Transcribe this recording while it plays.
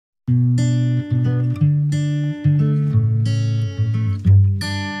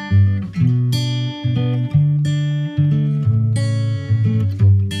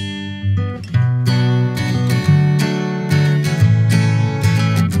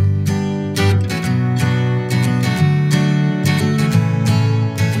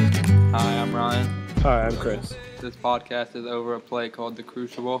This podcast is over a play called The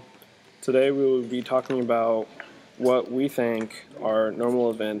Crucible. Today we will be talking about what we think are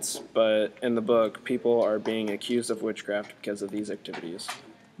normal events, but in the book, people are being accused of witchcraft because of these activities.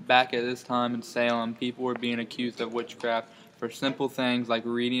 Back at this time in Salem, people were being accused of witchcraft for simple things like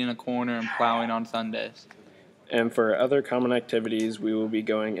reading in a corner and plowing on Sundays. And for other common activities, we will be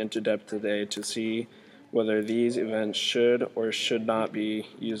going into depth today to see whether these events should or should not be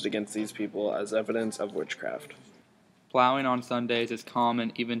used against these people as evidence of witchcraft. Plowing on Sundays is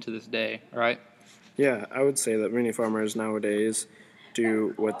common even to this day, right? Yeah, I would say that many farmers nowadays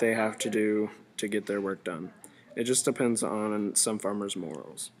do what they have to do to get their work done. It just depends on some farmers'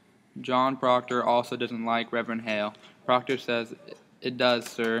 morals. John Proctor also doesn't like Reverend Hale. Proctor says, "It does,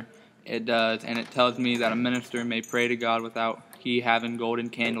 sir. It does, and it tells me that a minister may pray to God without he having golden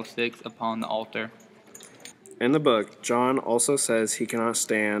candlesticks upon the altar." In the book, John also says he cannot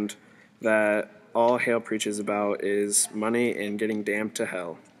stand that all Hale preaches about is money and getting damned to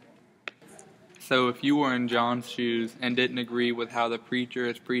hell. So if you were in John's shoes and didn't agree with how the preacher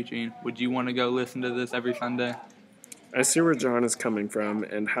is preaching, would you want to go listen to this every Sunday? I see where John is coming from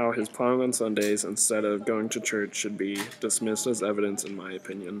and how his plowing on Sundays instead of going to church should be dismissed as evidence, in my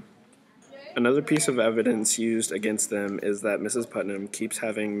opinion. Another piece of evidence used against them is that Mrs. Putnam keeps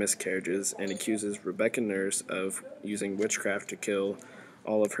having miscarriages and accuses Rebecca Nurse of using witchcraft to kill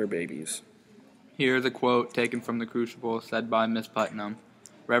all of her babies. Here is a quote taken from the Crucible said by Miss Putnam.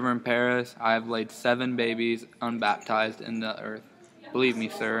 "Reverend Paris, I have laid 7 babies unbaptized in the earth. Believe me,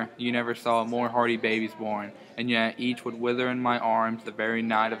 sir, you never saw more hardy babies born, and yet each would wither in my arms the very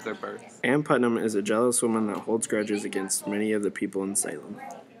night of their birth." Ann Putnam is a jealous woman that holds grudges against many of the people in Salem.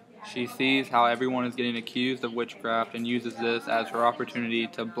 She sees how everyone is getting accused of witchcraft and uses this as her opportunity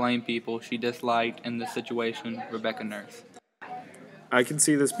to blame people she disliked in this situation, Rebecca Nurse. I can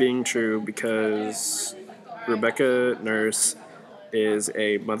see this being true because Rebecca Nurse is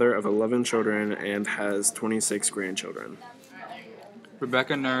a mother of 11 children and has 26 grandchildren.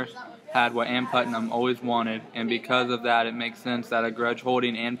 Rebecca Nurse had what Ann Putnam always wanted, and because of that it makes sense that a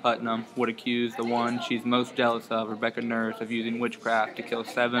grudge-holding Ann Putnam would accuse the one she's most jealous of, Rebecca Nurse, of using witchcraft to kill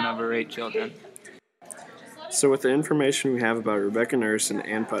 7 of her 8 children. So with the information we have about Rebecca Nurse and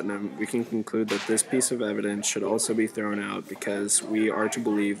Ann Putnam, we can conclude that this piece of evidence should also be thrown out because we are to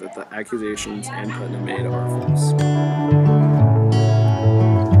believe that the accusations Ann Putnam made are false.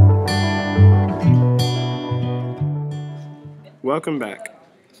 Welcome back.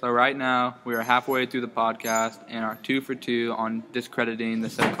 So right now, we are halfway through the podcast and are 2 for 2 on discrediting the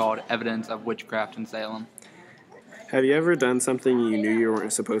so-called evidence of witchcraft in Salem. Have you ever done something you knew you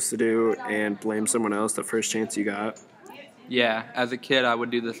weren't supposed to do and blamed someone else the first chance you got? Yeah, as a kid I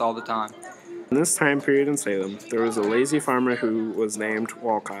would do this all the time. In this time period in Salem, there was a lazy farmer who was named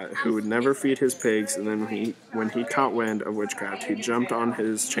Walcott who would never feed his pigs, and then when he caught wind of witchcraft, he jumped on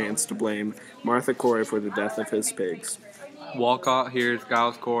his chance to blame Martha Corey for the death of his pigs. Walcott hears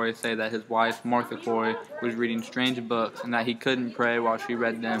Giles Corey say that his wife, Martha Corey, was reading strange books and that he couldn't pray while she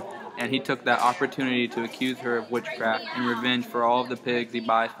read them, and he took that opportunity to accuse her of witchcraft in revenge for all of the pigs he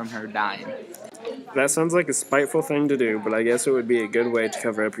buys from her dying. That sounds like a spiteful thing to do, but I guess it would be a good way to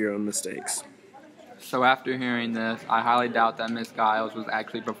cover up your own mistakes. So after hearing this, I highly doubt that Miss Giles was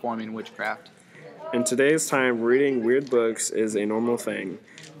actually performing witchcraft. In today's time, reading weird books is a normal thing.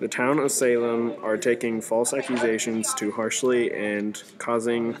 The town of Salem are taking false accusations too harshly and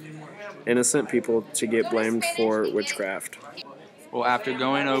causing innocent people to get blamed for witchcraft. Well, after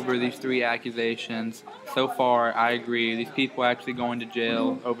going over these 3 accusations, so far I agree these people actually going to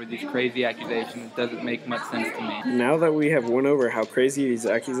jail over these crazy accusations doesn't make much sense to me. Now that we have went over how crazy these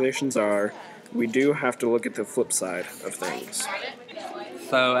accusations are, we do have to look at the flip side of things.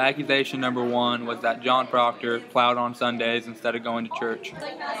 So accusation number 1 was that John Proctor plowed on Sundays instead of going to church.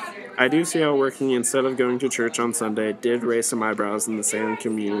 I do see how working instead of going to church on Sunday did raise some eyebrows in the Salem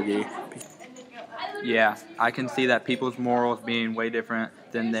community. Yeah, I can see that people's morals being way different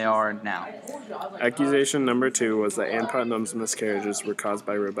than they are now. Accusation number 2 was that Ann Putnam's miscarriages were caused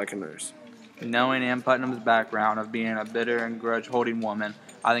by Rebecca Nurse. Knowing Ann Putnam's background of being a bitter and grudge-holding woman,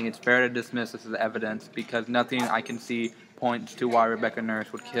 I think it's fair to dismiss this as evidence because nothing I can see points to why Rebecca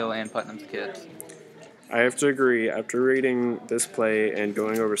Nurse would kill Ann Putnam's kids. I have to agree, after reading this play and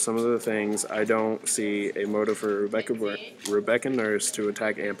going over some of the things, I don't see a motive for Rebecca Nurse to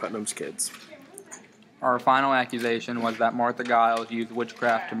attack Ann Putnam's kids. Our final accusation was that Martha Giles used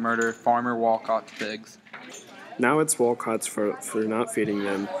witchcraft to murder Farmer Walcott's pigs. Now it's Walcott's for not feeding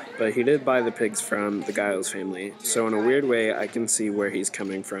them, but he did buy the pigs from the Giles family, so in a weird way I can see where he's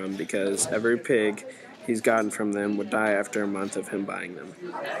coming from because every pig he's gotten from them would die after a month of him buying them.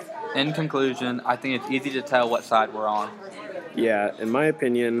 In conclusion, I think it's easy to tell what side we're on. Yeah, in my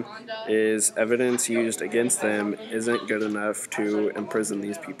opinion, is evidence used against them isn't good enough to imprison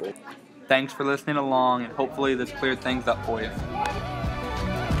these people. Thanks for listening along, and hopefully this cleared things up for you.